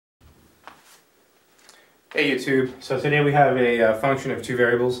Hey YouTube, so today we have a function of two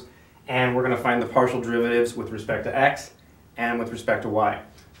variables and we're going to find the partial derivatives with respect to x and with respect to y.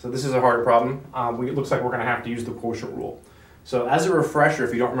 So this is a harder problem. It looks like we're going to have to use the quotient rule. So as a refresher,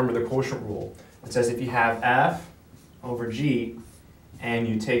 if you don't remember the quotient rule, it says if you have f over g and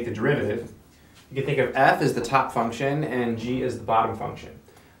you take the derivative, you can think of f as the top function and g as the bottom function.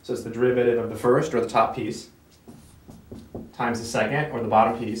 So it's the derivative of the first or the top piece times the second or the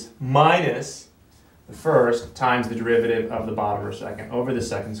bottom piece minus the first times the derivative of the bottom or second over the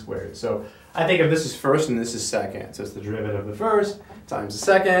second squared. So I think of this as first and this is second. So it's the derivative of the first times the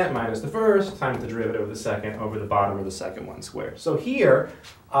second minus the first times the derivative of the second over the bottom of the second one squared. So here,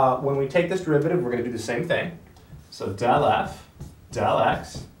 when we take this derivative, we're going to do the same thing. So del f, del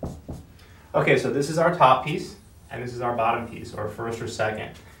x. Okay, so this is our top piece and this is our bottom piece, or first or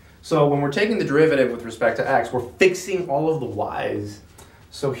second. So when we're taking the derivative with respect to x, we're fixing all of the y's.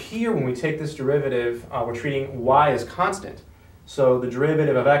 So here, when we take this derivative, we're treating y as constant. So the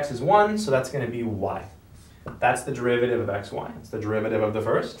derivative of x is 1, so that's going to be y. That's the derivative of xy. It's the derivative of the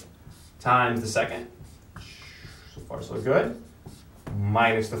first times the second. So far, so good.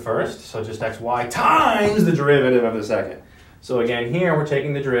 Minus the first, so just xy times the derivative of the second. So again, here we're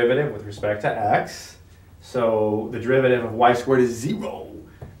taking the derivative with respect to x. So the derivative of y squared is 0.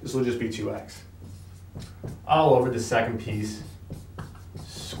 This will just be 2x. All over the second piece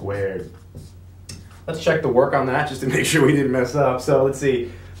squared. Let's check the work on that just to make sure we didn't mess up. So let's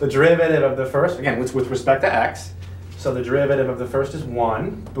see, the derivative of the first, again, it's with respect to x. So the derivative of the first is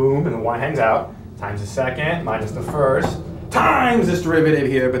 1, boom, and the y hangs out, times the second minus the first, times this derivative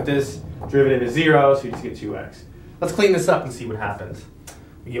here, but this derivative is 0, so you just get 2x. Let's clean this up and see what happens.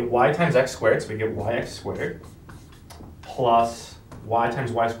 We get y times x squared, so we get yx squared, plus y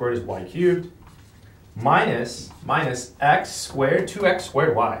times y squared is y cubed, minus x squared, 2x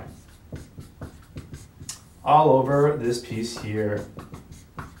squared y. All over this piece here.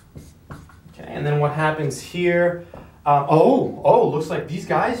 Okay, and then what happens here? Looks like these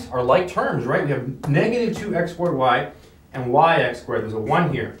guys are like terms, right? We have negative 2x squared y and yx squared. There's a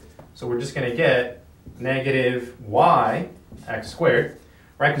 1 here. So we're just going to get negative y x squared,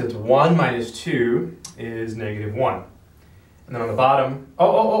 right? Because it's 1 minus 2 is negative 1. And then on the bottom,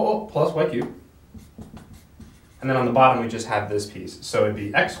 plus y cubed. And then on the bottom, we just have this piece. So it'd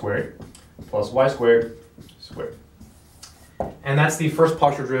be x squared plus y squared squared. And that's the first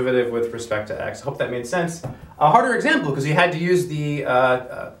partial derivative with respect to x. I hope that made sense. A harder example because you had to use the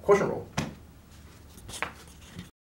quotient rule.